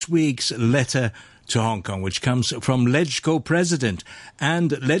week's letter to Hong Kong, which comes from Legco President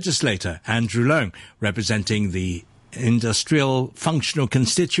and Legislator Andrew Leung, representing the Industrial Functional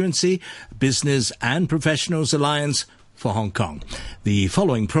Constituency, Business and Professionals Alliance for Hong Kong. The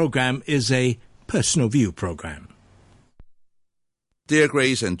following program is a personal view program. Dear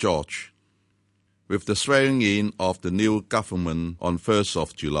Grace and George, with the swearing in of the new government on 1st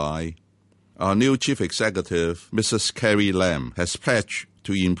of July, our new Chief Executive, Mrs. Carrie Leung, has pledged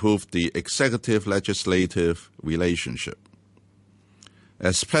to improve the executive-legislative relationship.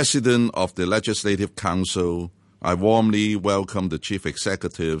 As President of the Legislative Council, I warmly welcome the Chief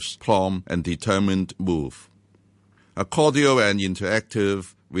Executive's prompt and determined move. A cordial and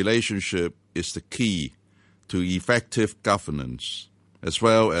interactive relationship is the key to effective governance, as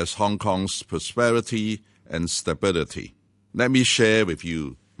well as Hong Kong's prosperity and stability. Let me share with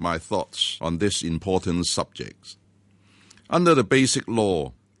you my thoughts on this important subject. Under the Basic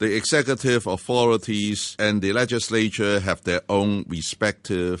Law, the executive authorities and the legislature have their own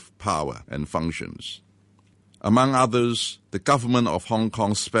respective power and functions. Among others, the government of Hong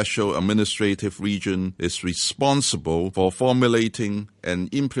Kong's Special Administrative Region is responsible for formulating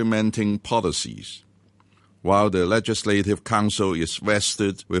and implementing policies, while the Legislative Council is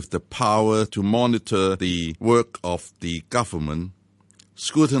vested with the power to monitor the work of the government,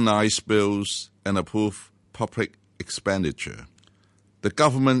 scrutinize bills, and approve public expenditure. The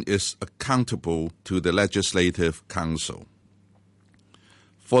government is accountable to the Legislative Council.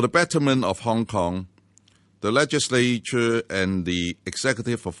 For the betterment of Hong Kong, the legislature and the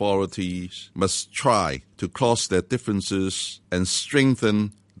executive authorities must try to cross their differences and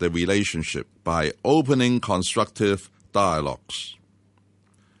strengthen the relationship by opening constructive dialogues.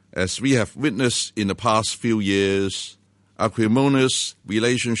 As we have witnessed in the past few years, acrimonious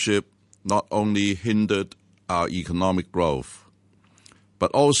relationship not only hindered our economic growth,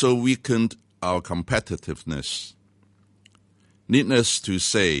 but also weakened our competitiveness. Needless to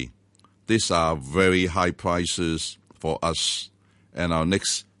say, these are very high prices for us and our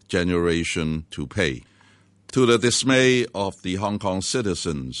next generation to pay. To the dismay of the Hong Kong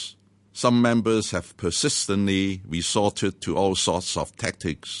citizens, some members have persistently resorted to all sorts of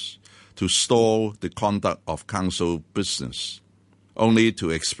tactics to stall the conduct of council business, only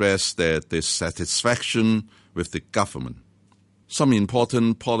to express their dissatisfaction with the government. Some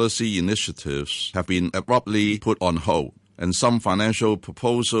important policy initiatives have been abruptly put on hold, and some financial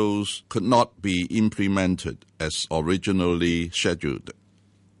proposals could not be implemented as originally scheduled.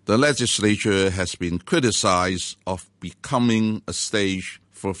 The legislature has been criticized of becoming a stage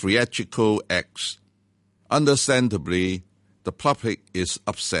for theatrical acts. Understandably, the public is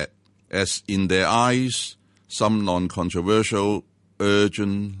upset, as in their eyes, some non-controversial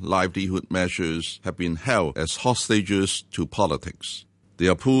urgent livelihood measures have been held as hostages to politics. The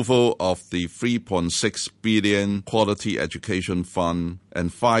approval of the 3.6 billion Quality Education Fund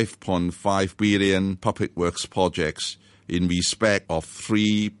and 5.5 billion public works projects in respect of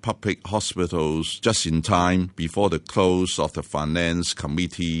 3 public hospitals just in time before the close of the Finance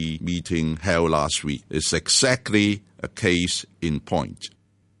Committee meeting held last week is exactly a case in point.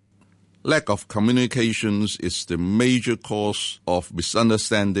 Lack of communications is the major cause of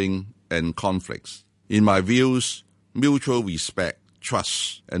misunderstanding and conflicts. In my views, mutual respect,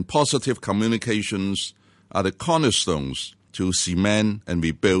 trust, and positive communications are the cornerstones to cement and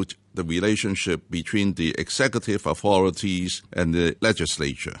rebuild the relationship between the executive authorities and the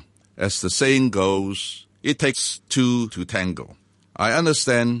legislature. As the saying goes, it takes two to tango. I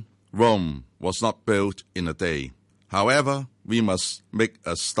understand Rome was not built in a day. However, we must make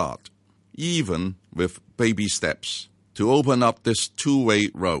a start, even with baby steps, to open up this two-way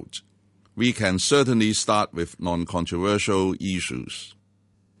road. We can certainly start with non-controversial issues.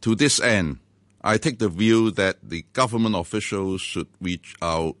 To this end, I take the view that the government officials should reach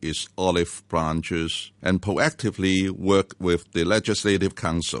out its olive branches and proactively work with the Legislative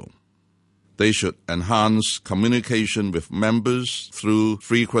Council. They should enhance communication with members through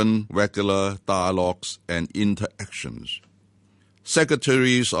frequent, regular dialogues and interactions.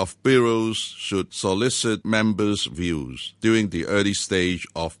 Secretaries of bureaus should solicit members' views during the early stage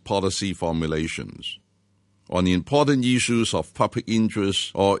of policy formulations. On important issues of public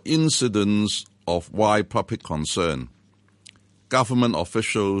interest or incidents of wide public concern, government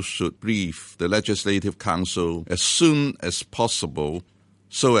officials should brief the Legislative Council as soon as possible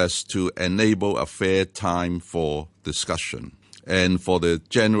so as to enable a fair time for discussion and for the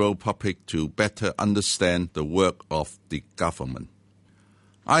general public to better understand the work of the government.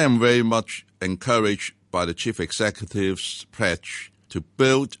 I am very much encouraged by the Chief Executive's pledge to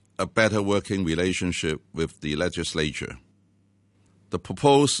build a better working relationship with the legislature. The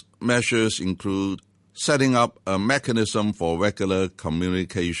proposed measures include setting up a mechanism for regular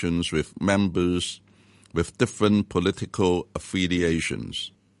communications with members with different political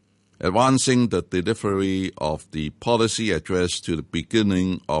affiliations, advancing the delivery of the policy address to the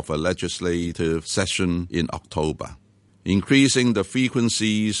beginning of a legislative session in October, increasing the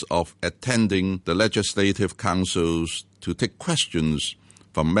frequencies of attending the legislative councils to take questions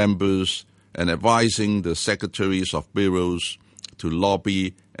from members and advising the secretaries of bureaus to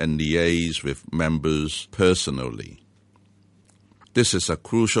lobby and liaise with members personally. This is a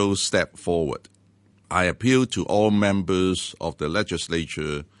crucial step forward. I appeal to all members of the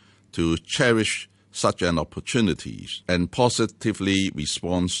legislature to cherish such an opportunity and positively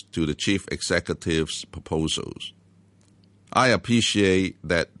respond to the Chief Executive's proposals. I appreciate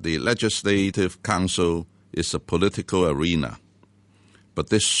that the Legislative Council is a political arena, but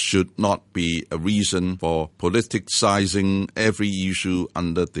this should not be a reason for politicizing every issue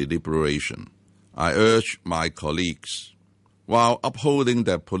under deliberation. I urge my colleagues, while upholding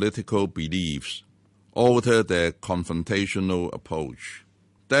their political beliefs, alter their confrontational approach,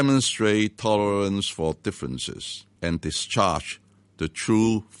 demonstrate tolerance for differences, and discharge the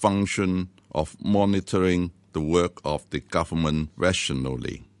true function of monitoring the work of the government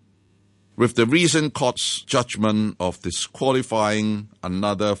rationally. With the recent court's judgment of disqualifying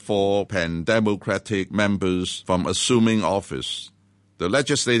another 4 pan-democratic members from assuming office, the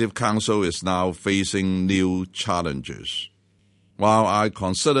Legislative Council is now facing new challenges. While I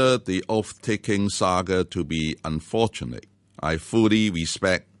consider the oath-taking saga to be unfortunate, I fully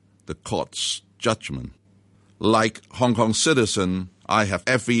respect the court's judgment. Like Hong Kong citizen, I have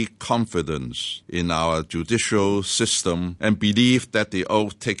every confidence in our judicial system and believe that the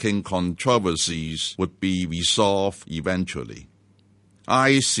oath-taking controversies would be resolved eventually.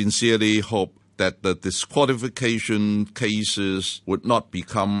 I sincerely hope that the disqualification cases would not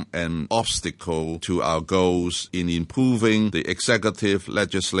become an obstacle to our goals in improving the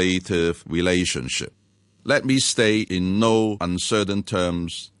executive-legislative relationship. Let me state in no uncertain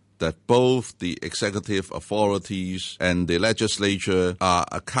terms that both the executive authorities and the legislature are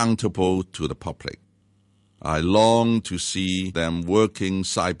accountable to the public. I long to see them working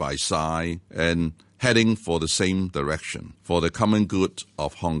side by side and heading for the same direction, for the common good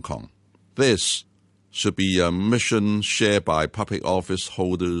of Hong Kong. This should be a mission shared by public office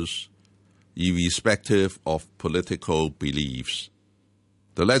holders, irrespective of political beliefs.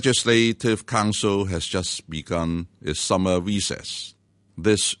 The Legislative Council has just begun its summer recess.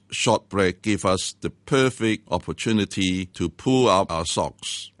 This short break gave us the perfect opportunity to pull up our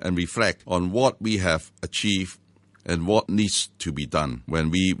socks and reflect on what we have achieved and what needs to be done when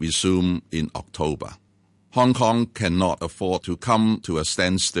we resume in October. Hong Kong cannot afford to come to a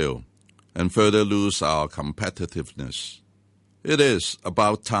standstill and further lose our competitiveness. It is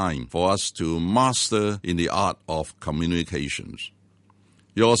about time for us to master in the art of communications.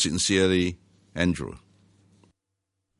 Yours sincerely, Andrew.